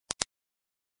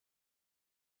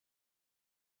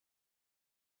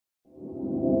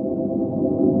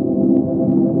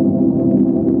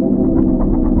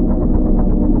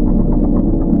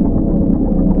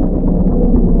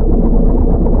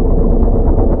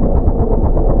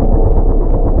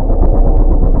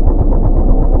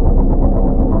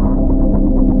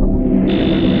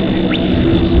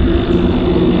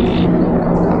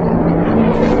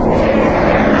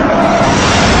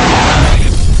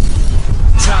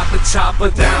Choppa Choppa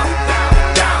down,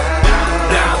 down,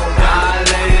 down. I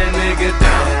lay a nigga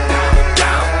down,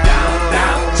 down,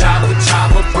 down. Choppa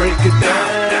Choppa break it down,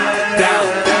 down,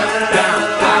 down.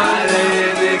 I lay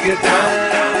a nigga down,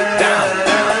 down,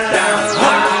 down.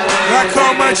 I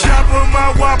call my chopper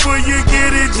my whopper, you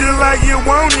get it just like you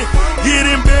want it. Get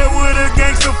in bed with a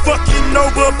gangster, fucking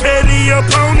over petty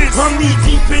opponents. I'm knee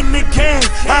deep in the game,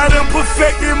 I done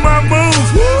perfected my moves.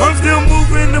 I'm still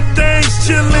moving them things,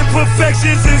 chillin',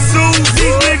 perfections ensues.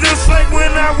 These niggas like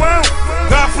when I want,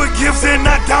 God forgives and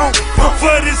I don't.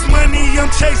 For this money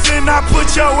I'm chasing, I put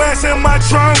your ass in my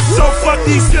trunk. So fuck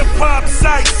these hip-hop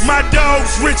sites. My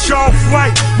dogs rich off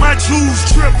white, my jewels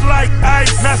trip like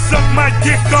ice. Now suck my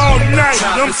dick all night,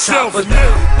 I'm self-made.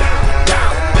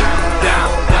 Down, down,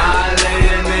 I lay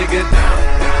a nigga down,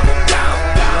 down,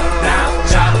 down.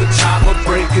 Choppa Choppa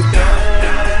break it down,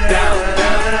 down,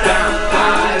 down.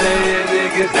 I lay a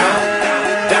nigga down,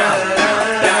 down,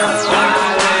 down.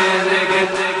 I lay a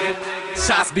nigga.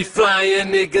 Shots be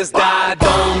flying, niggas die,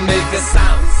 don't make a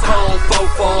sound. Cone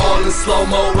for all in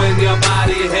slow-mo when your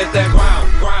body hit that ground,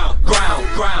 ground, ground,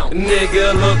 ground.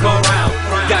 Nigga, look around.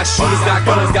 Got shooters, got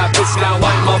guns, got bitches, got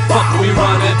white motherfucker, we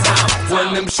running town.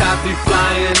 When them shots be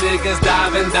flying, niggas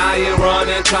diving, dying,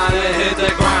 running, trying to hit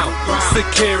the ground.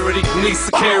 Security, need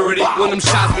security. When them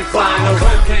shots be flying, no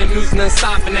cocaine music, none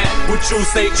stopping that. What you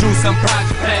say, juice, I'm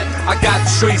Project Pat. I got the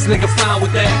streets, nigga, flying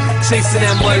with that. Chasing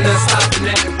that money, none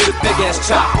stopping that. With a big ass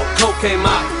chop, cocaine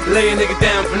mop. Lay a nigga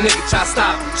down, for nigga try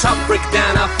stop. Chop, break it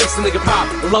down, I'll fix a nigga pop.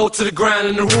 Low to the ground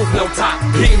and the roof, no top.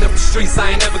 Beating up the streets,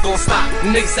 I ain't never gonna stop.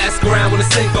 Niggas ask around when the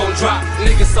thing gon' drop.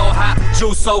 Niggas so hot,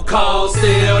 juice so cold,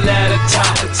 still let it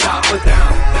choppa choppa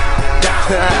down,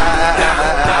 down, down.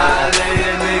 I lay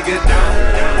a nigga down,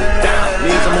 down.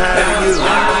 Means I'm happy you.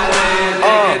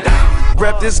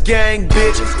 Rep this gang,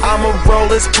 bitch. I'ma roll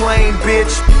this plane,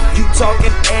 bitch. You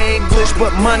talking English,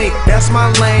 but money, that's my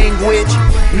language.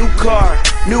 New car,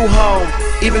 new home,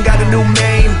 even got a new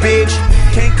main, bitch.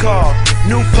 Can't call,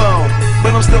 new phone,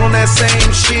 but I'm still on that same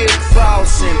shit,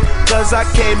 bossing. Cause I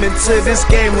came into this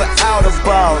game without a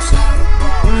boss.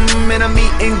 And I'm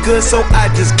eating good, so I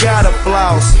just gotta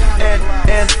floss. And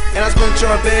I spent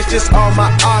your advance just on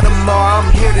my Audemars.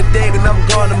 I'm here today, then I'm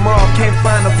gone tomorrow. Can't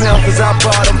find a pound cause I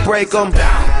bought them, break them.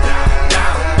 Down,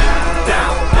 down,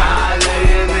 down, I lay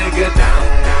a nigga down,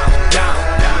 down,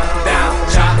 down.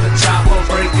 Choppa Choppa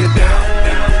break it down,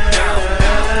 down,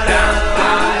 down.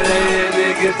 I lay a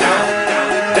nigga down.